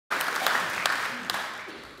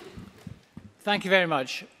Thank you very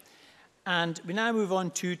much. And we now move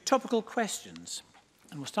on to topical questions.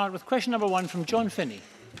 And we'll start with question number 1 from John Finnie.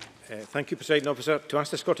 Thank you, Presiding Officer. To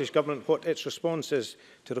ask the Scottish Government what its response is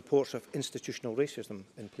to reports of institutional racism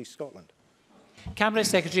in Police Scotland. Cabinet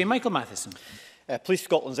Secretary Michael Matheson. Police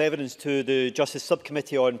Scotland's evidence to the Justice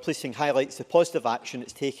Subcommittee on Policing highlights the positive action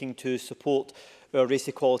it's taking to support our race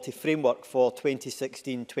equality framework for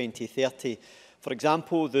 2016-2030. For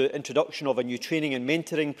example, the introduction of a new training and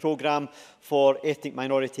mentoring programme for ethnic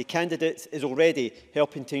minority candidates is already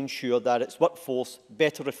helping to ensure that its workforce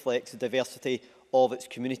better reflects the diversity of its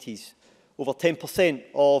communities. Over 10%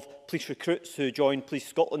 of police recruits who joined Police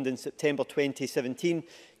Scotland in September 2017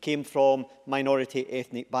 came from minority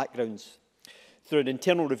ethnic backgrounds. Through an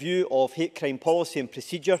internal review of hate crime policy and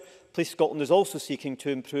procedure, Police Scotland is also seeking to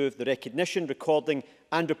improve the recognition, recording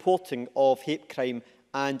and reporting of hate crime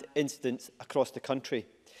and incidents across the country.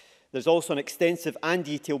 There is also an extensive and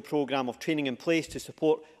detailed programme of training in place to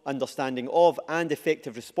support understanding of and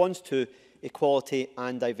effective response to equality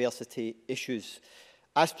and diversity issues.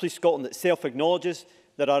 As Police Scotland itself acknowledges,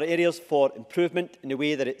 there are areas for improvement in the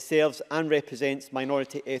way that it serves and represents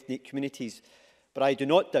minority ethnic communities, but I do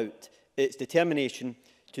not doubt its determination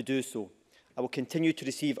to do so. I will continue to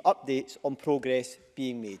receive updates on progress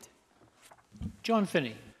being made. John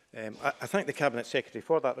Finnie. I thank the Cabinet Secretary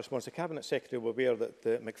for that response. The Cabinet Secretary will be aware that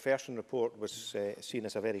the Macpherson report was seen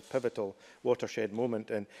as a very pivotal watershed moment,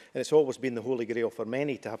 and it's always been the holy grail for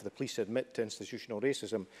many to have the police admit to institutional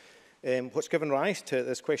racism. What's given rise to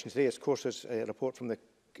this question today, of course, is a report from the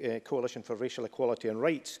Coalition for Racial Equality and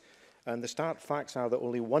Rights, and the stark facts are that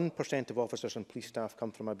only 1% of officers and police staff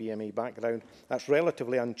come from a BME background. That's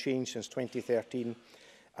relatively unchanged since 2013,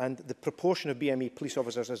 and the proportion of BME police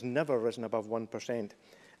officers has never risen above 1%.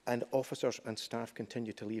 And officers and staff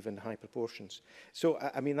continue to leave in high proportions. So,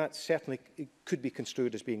 I mean, that certainly could be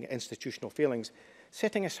construed as being institutional failings.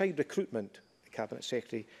 Setting aside recruitment, Cabinet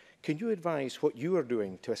Secretary, can you advise what you are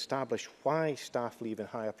doing to establish why staff leave in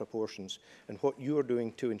higher proportions and what you are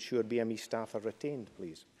doing to ensure BME staff are retained,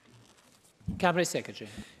 please? Cabinet Secretary.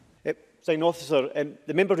 Presiding Officer,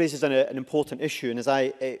 the member raises an important issue, and as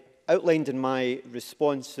I outlined in my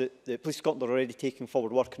response, that the Police Scotland are already taking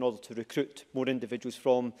forward work in order to recruit more individuals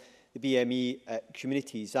from the BME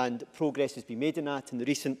communities, and progress has been made in that, and the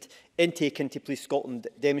recent intake into Police Scotland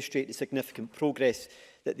demonstrate the significant progress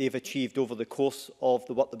that they've achieved over the course of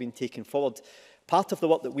the work they've been taking forward. Part of the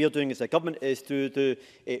work that we are doing as a government is through the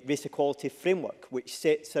race equality framework, which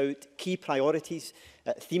sets out key priorities,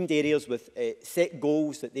 themed areas with set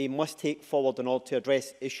goals that they must take forward in order to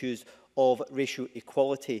address issues of racial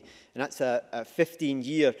equality. And that's a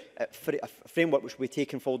 15-year framework which will be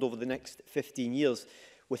taken forward over the next 15 years.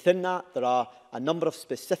 Within that, there are a number of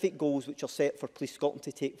specific goals which are set for Police Scotland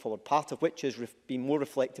to take forward, part of which is being more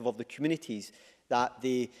reflective of the communities that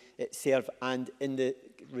they serve. And in the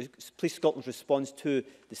Police Scotland's response to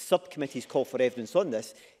the subcommittee's call for evidence on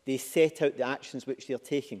this, they set out the actions which they are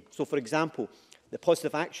taking. So, for example, the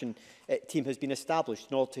positive action team has been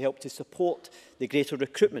established in order to help to support the greater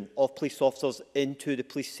recruitment of police officers into the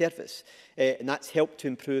police service. And that's helped to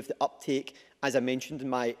improve the uptake, as I mentioned in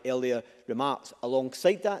my earlier remarks.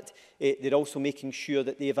 Alongside that, they're also making sure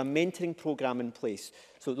that they have a mentoring programme in place.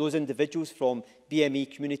 So those individuals from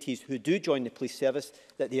BME communities who do join the police service,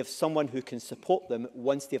 that they have someone who can support them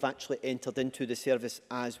once they've actually entered into the service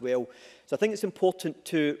as well. So I think it's important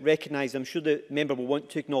to recognise, I'm sure the member will want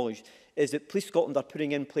to acknowledge, is that Police Scotland are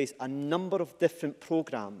putting in place a number of different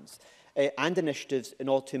programmes and initiatives in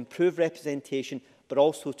order to improve representation, but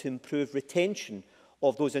also to improve retention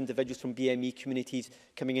of those individuals from BME communities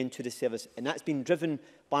coming into the service. And that's been driven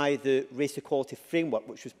by the Race Equality Framework,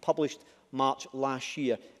 which was published March last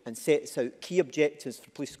year and sets out key objectives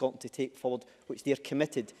for Police Scotland to take forward, which they are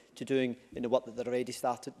committed to doing in the work that they've already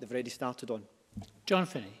started on. John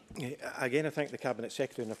Finnie. Again, I thank the Cabinet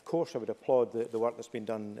Secretary, and of course I would applaud the work that's been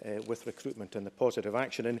done with recruitment and the positive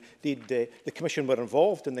action. And indeed, the Commission were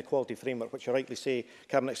involved in the quality framework, which you rightly say,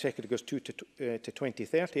 Cabinet Secretary, goes to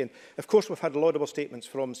 2030. And of course we've had laudable statements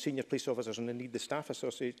from senior police officers and indeed the staff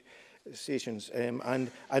associations. And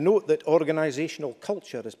I note that organisational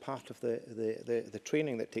culture is part of the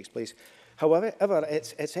training that takes place. However,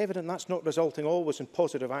 it's evident that's not resulting always in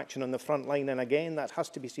positive action on the front line, and again, that has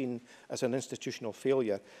to be seen as an institutional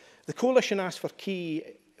failure. The Coalition asked for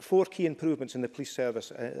 4 key improvements in the police service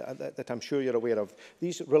that I'm sure you're aware of.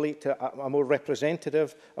 These relate to a more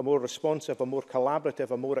representative, a more responsive, a more collaborative,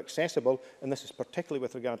 a more accessible, and this is particularly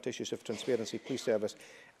with regard to issues of transparency police service,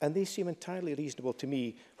 and they seem entirely reasonable to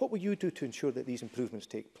me. What will you do to ensure that these improvements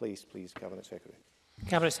take place, please, Cabinet Secretary?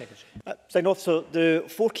 Cabinet Secretary. Presiding Officer, the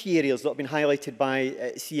 4 key areas that have been highlighted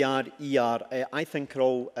by CRER, I think are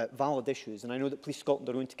all valid issues, and I know that Police Scotland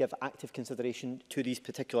are going to give active consideration to these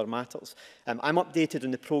particular matters. I'm updated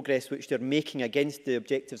on the progress which they're making against the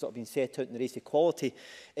objectives that have been set out in the race equality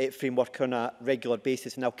framework on a regular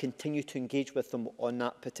basis, and I'll continue to engage with them on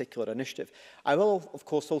that particular initiative. I will, of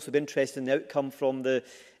course, also be interested in the outcome from the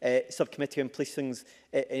Subcommittee on Policing's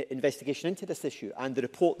investigation into this issue and the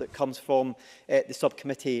report that comes from the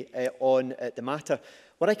subcommittee on the matter.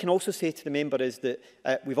 What I can also say to the member is that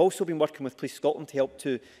we've also been working with Police Scotland to help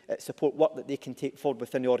to support work that they can take forward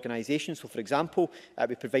within the organisation. So, for example,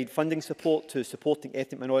 we provide funding support to supporting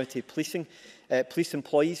ethnic minority policing, police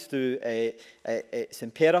employees through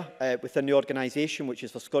Simpera within the organisation, which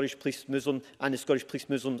is for Scottish Police Muslim and the Scottish Police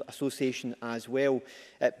Muslim Association as well.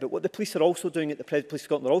 But what the police are also doing at the Police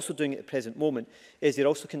Scotland are also doing at the present moment is they're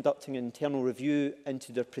also conducting an internal review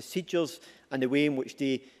into their procedures and the way in which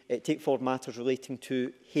they take forward matters relating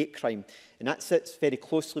to hate crime. And that sits very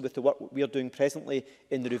closely with the work we are doing presently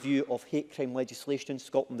in the review of hate crime legislation in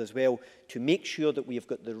Scotland as well, to make sure that we have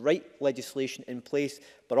got the right legislation in place,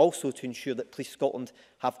 but also to ensure that Police Scotland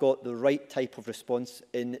have got the right type of response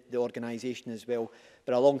in the organisation as well.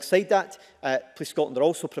 But alongside that, Police Scotland are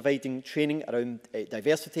also providing training around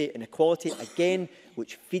diversity and equality, again,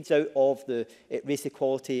 which feeds out of the race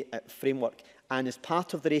equality framework. And as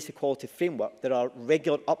part of the race equality framework, there are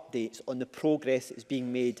regular updates on the progress that is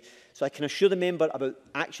being made. So I can assure the member about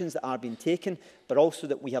actions that are being taken, but also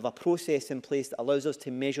that we have a process in place that allows us to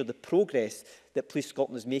measure the progress that Police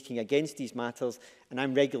Scotland is making against these matters, and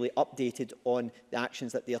I'm regularly updated on the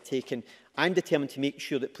actions that they are taking. I'm determined to make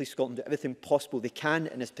sure that Police Scotland do everything possible they can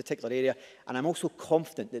in this particular area, and I'm also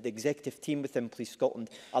confident that the executive team within Police Scotland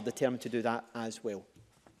are determined to do that as well.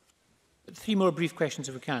 3 more brief questions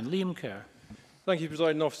if we can. Liam Kerr. Thank you,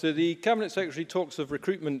 Presiding Officer. The Cabinet Secretary talks of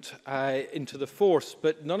recruitment into the force,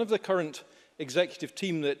 but none of the current executive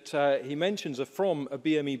team that he mentions are from a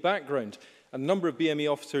BME background. And the number of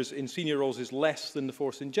BME officers in senior roles is less than the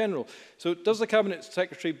force in general. So does the Cabinet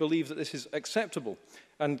Secretary believe that this is acceptable?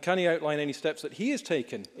 And can he outline any steps that he has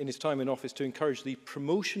taken in his time in office to encourage the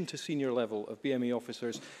promotion to senior level of BME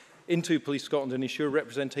officers into Police Scotland and ensure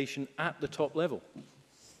representation at the top level?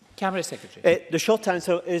 Cabinet Secretary. The short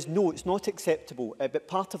answer is no, it's not acceptable. But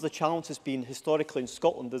part of the challenge has been historically in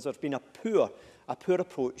Scotland, there's been a poor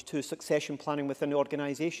approach to succession planning within the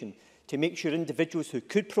organisation to make sure individuals who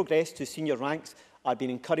could progress to senior ranks are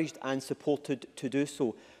being encouraged and supported to do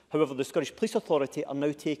so. However, the Scottish Police Authority are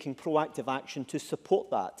now taking proactive action to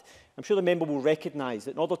support that. I'm sure the member will recognise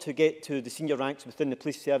that in order to get to the senior ranks within the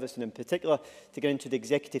police service, and in particular to get into the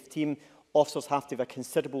executive team, officers have to have a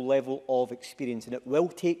considerable level of experience, and it will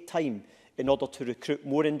take time in order to recruit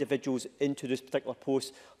more individuals into this particular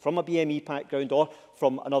post from a BME background or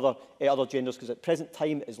from other genders, because at present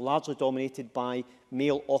time it is largely dominated by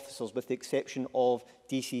male officers, with the exception of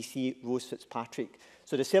DCC Rose Fitzpatrick.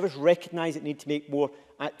 So the service recognise it need to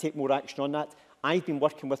take more action on that. I've been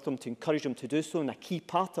working with them to encourage them to do so, and a key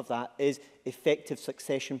part of that is effective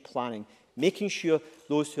succession planning, making sure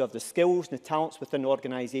those who have the skills and the talents within the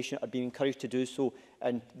organisation are being encouraged to do so,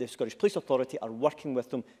 and the Scottish Police Authority are working with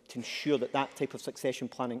them to ensure that that type of succession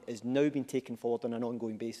planning is now being taken forward on an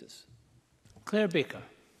ongoing basis. Claire Baker.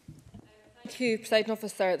 Thank you, Presiding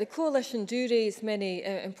Officer. The Coalition do raise many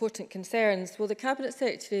important concerns. Will the Cabinet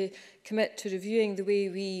Secretary commit to reviewing the way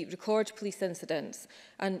we record police incidents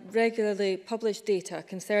and regularly publish data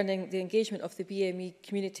concerning the engagement of the BME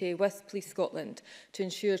community with Police Scotland to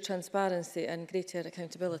ensure transparency and greater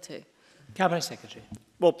accountability? Cabinet Secretary.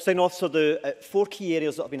 Well, Presiding Officer, the 4 key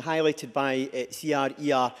areas that have been highlighted by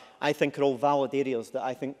CRER, I think are all valid areas that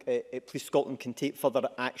I think Police Scotland can take further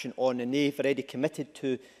action on, and they've already committed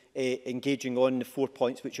to engaging on the 4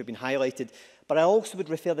 points which have been highlighted. But I also would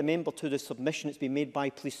refer the member to the submission that's been made by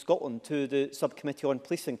Police Scotland to the Subcommittee on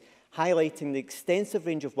Policing, highlighting the extensive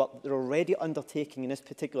range of work that they're already undertaking in this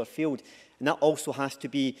particular field. And that also has to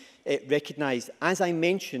be recognised. As I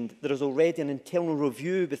mentioned, there is already an internal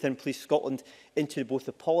review within Police Scotland into both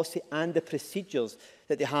the policy and the procedures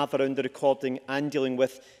that they have around the recording and dealing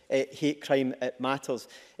with hate crime matters.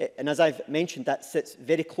 And as I've mentioned, that sits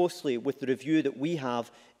very closely with the review that we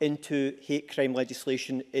have into hate crime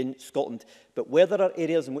legislation in Scotland. But where there are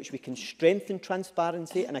areas in which we can strengthen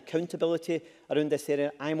transparency and accountability around this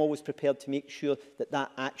area, I'm always prepared to make sure that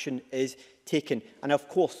that action is taken. And of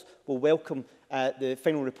course, we'll welcome the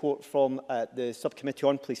final report from the Subcommittee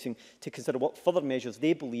on Policing to consider what further measures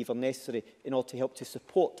they believe are necessary in order to help to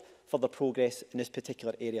support further progress in this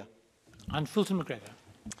particular area. And Fulton McGregor.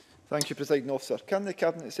 Thank you, Presiding Officer. Can the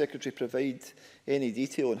Cabinet Secretary provide any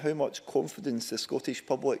detail on how much confidence the Scottish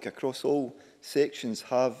public across all sections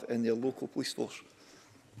have in their local police force?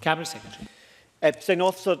 Cabinet Secretary. Presiding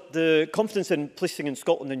Officer, the confidence in policing in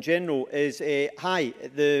Scotland in general is high.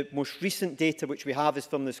 The most recent data which we have is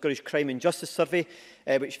from the Scottish Crime and Justice Survey,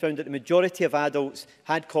 which found that the majority of adults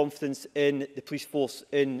had confidence in the police force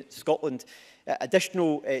in Scotland.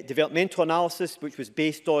 Additional developmental analysis, which was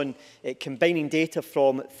based on combining data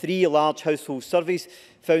from 3 large household surveys,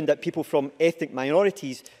 found that people from ethnic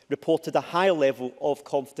minorities reported a higher level of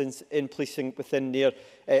confidence in policing within their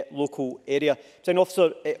local area. So,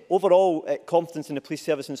 officer, overall confidence in the police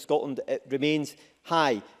service in Scotland remains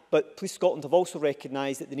high, but Police Scotland have also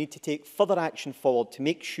recognised that they need to take further action forward to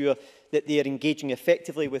make sure that they are engaging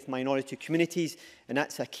effectively with minority communities, and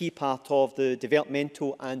that's a key part of the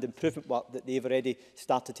developmental and improvement work that they've already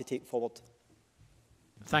started to take forward.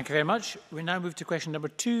 Thank you very much. We now move to question number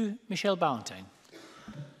 2, Michelle Ballantyne.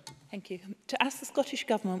 Thank you. To ask the Scottish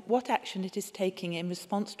Government what action it is taking in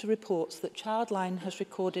response to reports that Childline has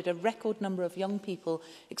recorded a record number of young people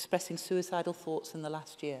expressing suicidal thoughts in the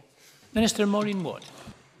last year. Minister Maureen Watt.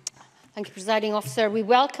 Thank you, Presiding Officer. We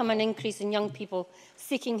welcome an increase in young people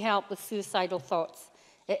seeking help with suicidal thoughts.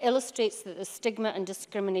 It illustrates that the stigma and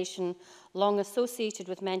discrimination long associated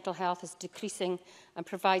with mental health is decreasing and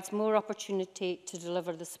provides more opportunity to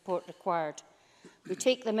deliver the support required. We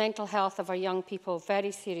take the mental health of our young people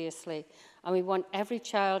very seriously, and we want every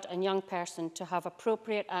child and young person to have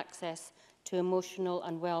appropriate access to emotional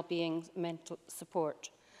and well-being mental support.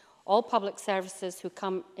 All public services who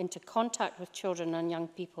come into contact with children and young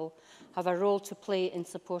people have a role to play in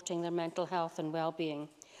supporting their mental health and well-being.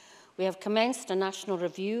 We have commenced a national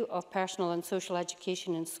review of personal and social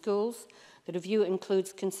education in schools. The review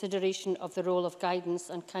includes consideration of the role of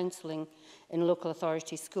guidance and counselling in local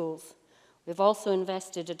authority schools. We've also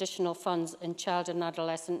invested additional funds in child and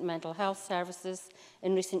adolescent mental health services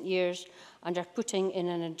in recent years and are putting in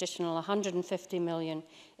an additional £150 million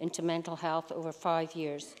into mental health over 5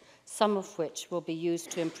 years, some of which will be used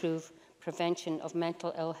to improve prevention of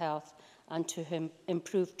mental ill health and to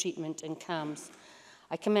improve treatment in CAMHS.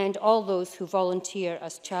 I commend all those who volunteer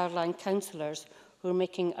as Childline counsellors who are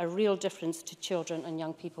making a real difference to children and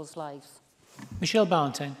young people's lives. Michelle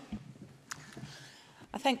Ballantyne.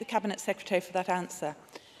 I thank the Cabinet Secretary for that answer.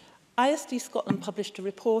 ISD Scotland published a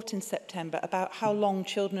report in September about how long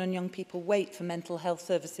children and young people wait for mental health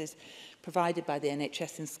services provided by the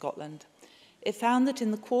NHS in Scotland. It found that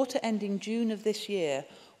in the quarter ending June of this year,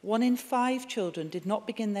 1 in 5 children did not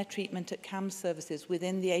begin their treatment at CAMHS services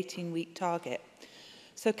within the 18-week target.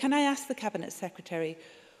 So can I ask the Cabinet Secretary,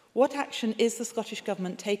 what action is the Scottish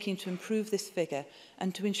Government taking to improve this figure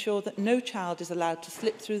and to ensure that no child is allowed to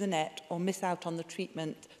slip through the net or miss out on the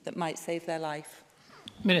treatment that might save their life?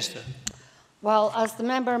 Minister. Well, as the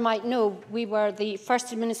member might know, we were the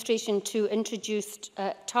first administration to introduce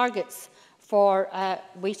targets for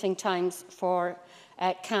waiting times for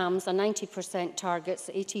CAMHS, a 90% targets,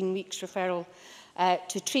 18 weeks referral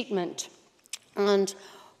to treatment. And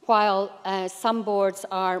while some boards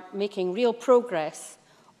are making real progress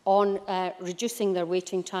on reducing their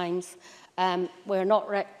waiting times, we're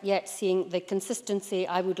not yet seeing the consistency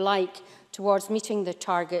I would like towards meeting the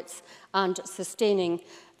targets and sustaining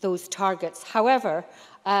those targets. However,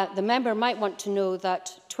 the member might want to know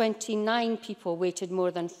that 29 people waited more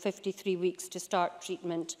than 53 weeks to start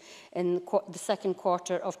treatment in the second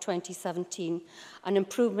quarter of 2017, an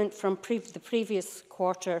improvement from the previous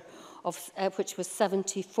quarter, which was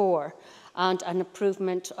 74, and an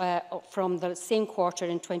improvement from the same quarter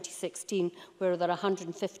in 2016, where there are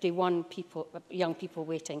 151 young people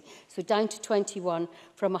waiting. So down to 21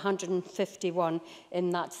 from 151 in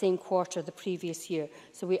that same quarter the previous year.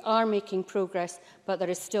 So we are making progress, but there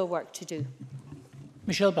is still work to do.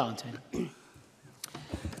 Michelle Ballantyne.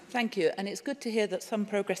 Thank you, and it's good to hear that some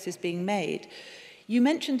progress is being made. You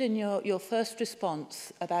mentioned in your first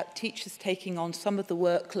response about teachers taking on some of the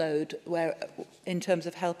workload in terms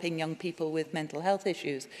of helping young people with mental health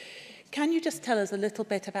issues. Can you just tell us a little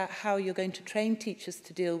bit about how you're going to train teachers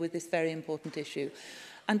to deal with this very important issue?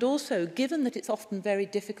 And also, given that it's often very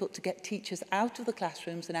difficult to get teachers out of the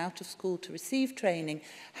classrooms and out of school to receive training,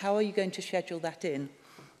 how are you going to schedule that in?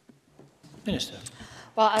 Minister.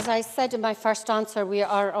 Well, as I said in my first answer, we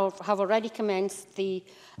have already commenced the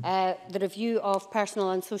review of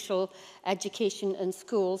personal and social education in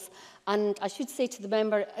schools. And I should say to the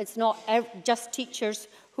member, it's not just teachers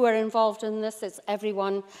who who are involved in this. It's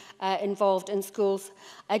everyone involved in schools.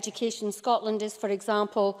 Education Scotland is, for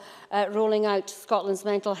example, rolling out Scotland's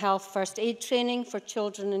mental health first aid training for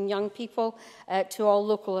children and young people to all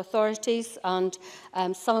local authorities, and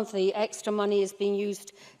some of the extra money is being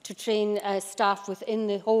used to train staff within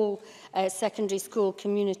the whole secondary school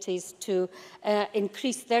communities to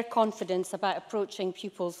increase their confidence about approaching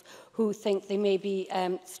pupils who think they may be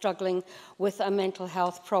struggling with a mental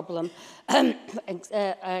health problem.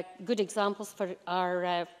 Good examples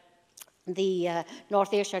are the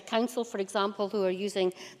North Ayrshire Council, for example, who are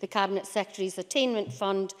using the Cabinet Secretary's Attainment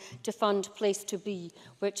Fund to fund Place to Be,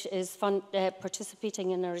 which is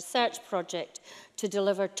participating in a research project to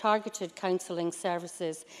deliver targeted counselling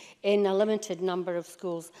services in a limited number of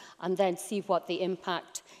schools, and then see what the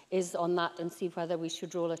impact is on that and see whether we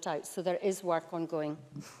should roll it out. So there is work ongoing.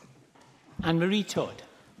 Anne-Marie Todd.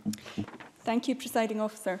 Thank you, Presiding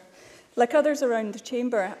Officer. Like others around the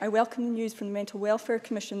Chamber, I welcome the news from the Mental Welfare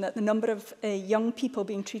Commission that the number of young people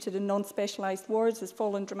being treated in non-specialised wards has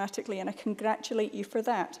fallen dramatically, and I congratulate you for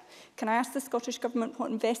that. Can I ask the Scottish Government what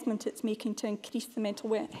investment it's making to increase the mental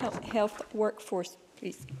health workforce,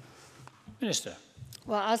 please? Minister.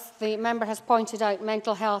 Well, as the member has pointed out,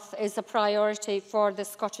 mental health is a priority for the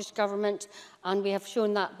Scottish Government, and we have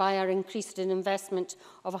shown that by our increase in investment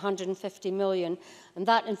of £150 million. And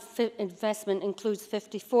that investment includes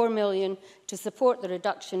 £54 million to support the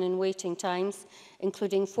reduction in waiting times,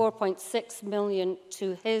 including £4.6 million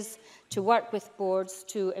to work with boards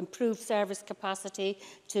to improve service capacity,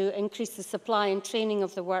 to increase the supply and training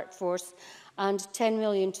of the workforce, and £10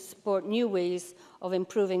 million to support new ways of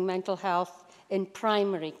improving mental health in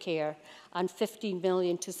primary care, and £15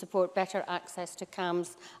 million to support better access to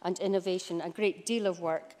CAMHS and innovation. A great deal of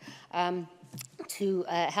work to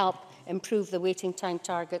help improve the waiting time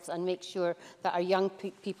targets and make sure that our young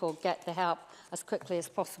people get the help as quickly as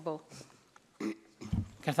possible. Can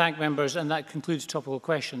I thank members, and that concludes topical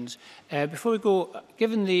questions. Before we go,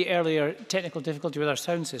 given the earlier technical difficulty with our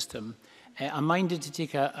sound system, I'm minded to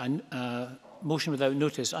take a motion without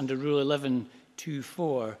notice under Rule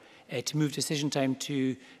 11.2.4 to move decision time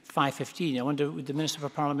to 5:15. I wonder, would the Minister for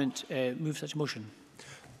Parliament move such a motion?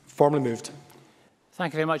 Formally moved.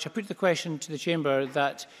 Thank you very much. I put the question to the Chamber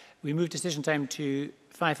that we move decision time to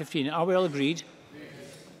 5:15. Are we all agreed? Yes.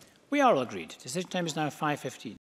 We are all agreed. Decision time is now 5:15.